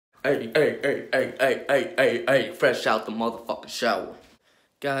Hey, fresh out the motherfucking shower.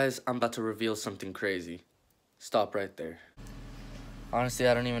 Guys, I'm about to reveal something crazy. Stop right there. Honestly,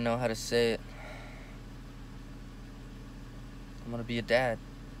 I don't even know how to say it. I'm gonna be a dad.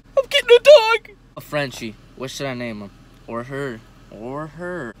 I'm getting a dog! A Frenchie. What should I name him? Or her. Or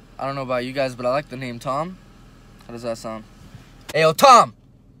her. I don't know about you guys, but I like the name Tom. How does that sound? Hey, yo, Tom!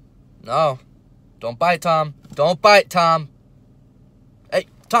 No. Don't bite, Tom. Don't bite, Tom. Hey,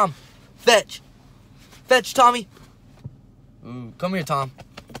 Tom. Fetch. Fetch, Tommy. Ooh, come here, Tom.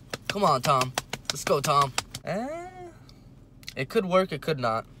 Come on, Tom. Let's go, Tom. It could work, it could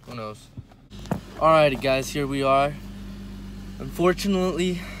not. Who knows? Alrighty, guys, here we are.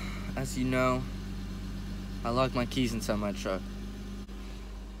 Unfortunately, as you know, I locked my keys inside my truck.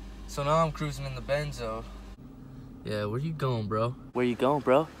 So now I'm cruising in the Benzo. Yeah, where you going, bro? Where you going,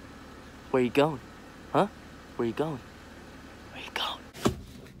 bro? Where you going? Huh? Where you going? Where you going?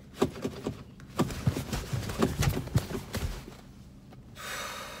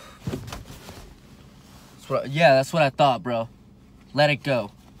 Yeah, that's what I thought, bro. Let it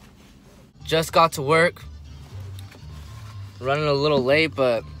go. Just got to work. Running a little late,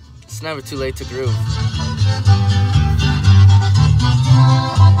 but it's never too late to groove.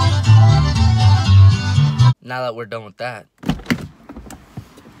 Now that we're done with that,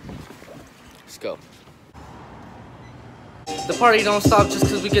 let's go. The party don't stop just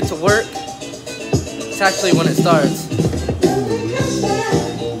because we get to work. It's actually when it starts.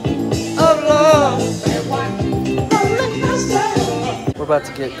 We're about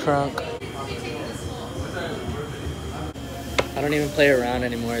to get crunk. I don't even play around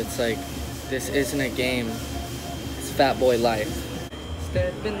anymore. It's like, this isn't a game. It's fat boy life.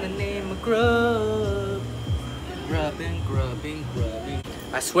 Step in the name of grub. Grubbing, grubbing, grubbing.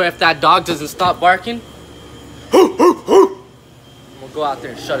 I swear if that dog doesn't stop barking, we'll go out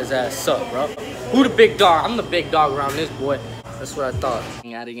there and shut his ass up, bro. Who the big dog? I'm the big dog around this boy. That's what I thought.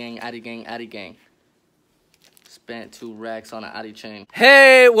 Addy gang, addy gang, addy gang. Spent 2 racks on an addy chain.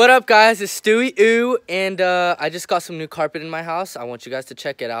 Hey, what up, guys? It's Stewie Ooh, and I just got some new carpet in my house. I want you guys to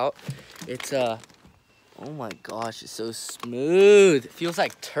check it out. It's oh my gosh, it's so smooth. It feels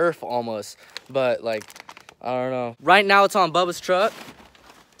like turf almost, but like, I don't know. Right now it's on Bubba's truck,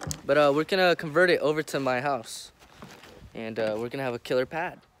 but we're gonna convert it over to my house, and we're gonna have a killer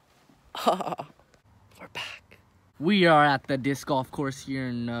pad. We're back. We are at the disc golf course here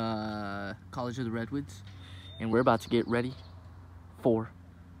in College of the Redwoods, and we're about to get ready for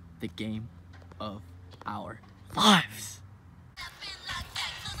the game of our lives.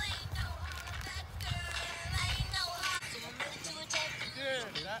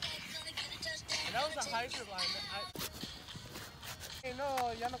 That was a hyper line.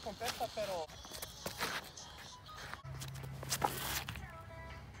 No, ya no contesta, pero.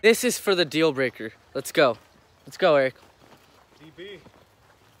 This is for the deal breaker. Let's go. Let's go, Eric. DB.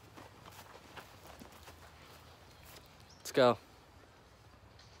 Let's go.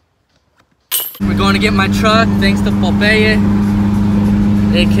 We're going to get my truck thanks to Popeye,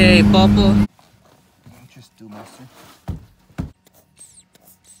 aka Popo. Just do, master.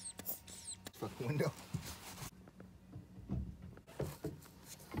 Fucking window.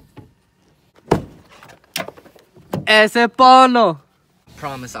 Ese pono.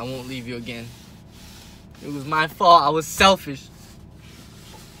 Promise I won't leave you again. It was my fault. I was selfish.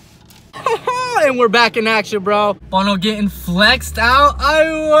 And we're back in action, bro. Pono getting flexed out.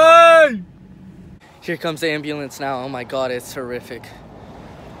 I won. Here comes the ambulance now. Oh my god, it's horrific.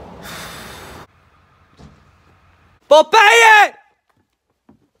 Popeye!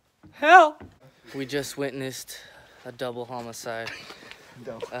 Hell! We just witnessed a double homicide.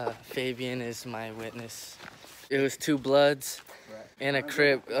 Fabian is my witness. It was 2 bloods and a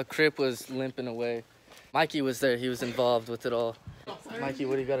crip. A crip was limping away. Mikey was there. He was involved with it all. Mikey,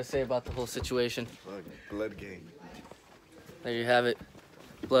 what do you got to say about the whole situation? Blood gang. There you have it.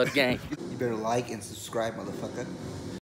 Blood gang. You better like and subscribe, motherfucker.